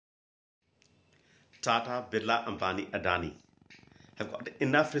Tata, Birla, Ambani, Adani have got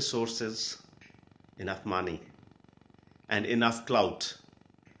enough resources, enough money, and enough clout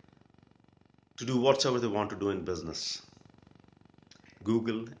to do whatever they want to do in business.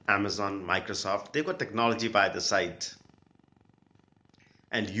 Google, Amazon, Microsoft, they've got technology by the side.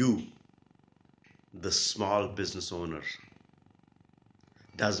 And you, the small business owner,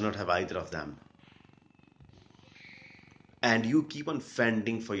 does not have either of them. And you keep on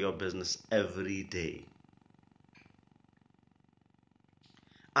fending for your business every day.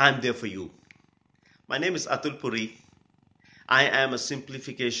 I'm there for you. My name is Atul Puri. I am a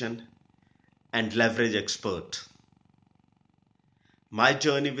simplification and leverage expert. My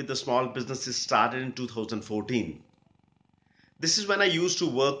journey with the small businesses started in 2014. This is when I used to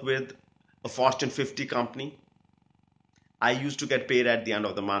work with a Fortune 50 company. I used to get paid at the end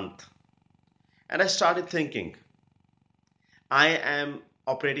of the month. And I started thinking, I am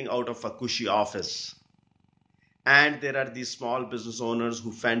operating out of a cushy office. And there are these small business owners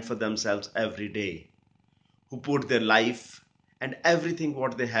who fend for themselves every day, who put their life and everything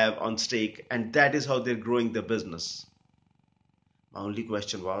what they have on stake, and that is how they're growing their business. My only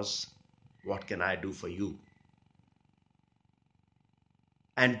question was, what can I do for you?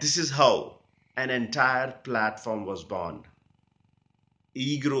 And this is how an entire platform was born,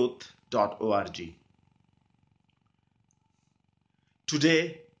 egrowth.org.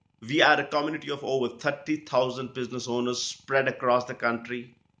 Today, we are a community of over 30,000 business owners spread across the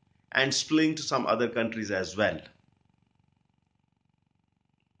country and spilling to some other countries as well.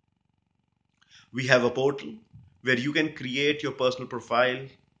 We have a portal where you can create your personal profile,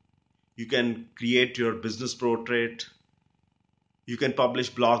 you can create your business portrait, you can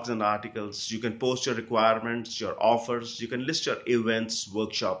publish blogs and articles, you can post your requirements, your offers, you can list your events,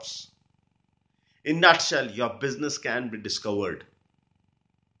 workshops. In a nutshell, your business can be discovered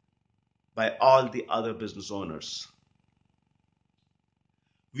by all the other business owners.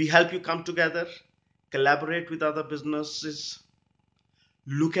 We help you come together, collaborate with other businesses,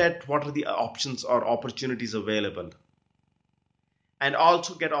 look at what are the options or opportunities available, and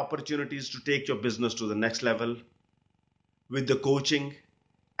also get opportunities to take your business to the next level with the coaching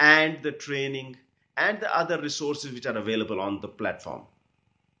and the training and the other resources which are available on the platform.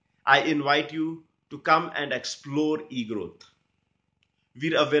 I invite you to come and explore eGrowth.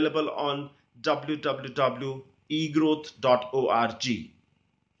 We're available on www.egrowth.org.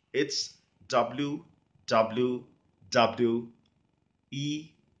 It's www.egrowth.org.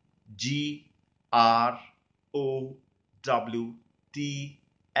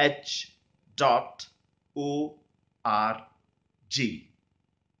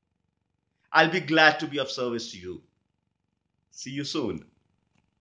 I'll be glad to be of service to you. See you soon.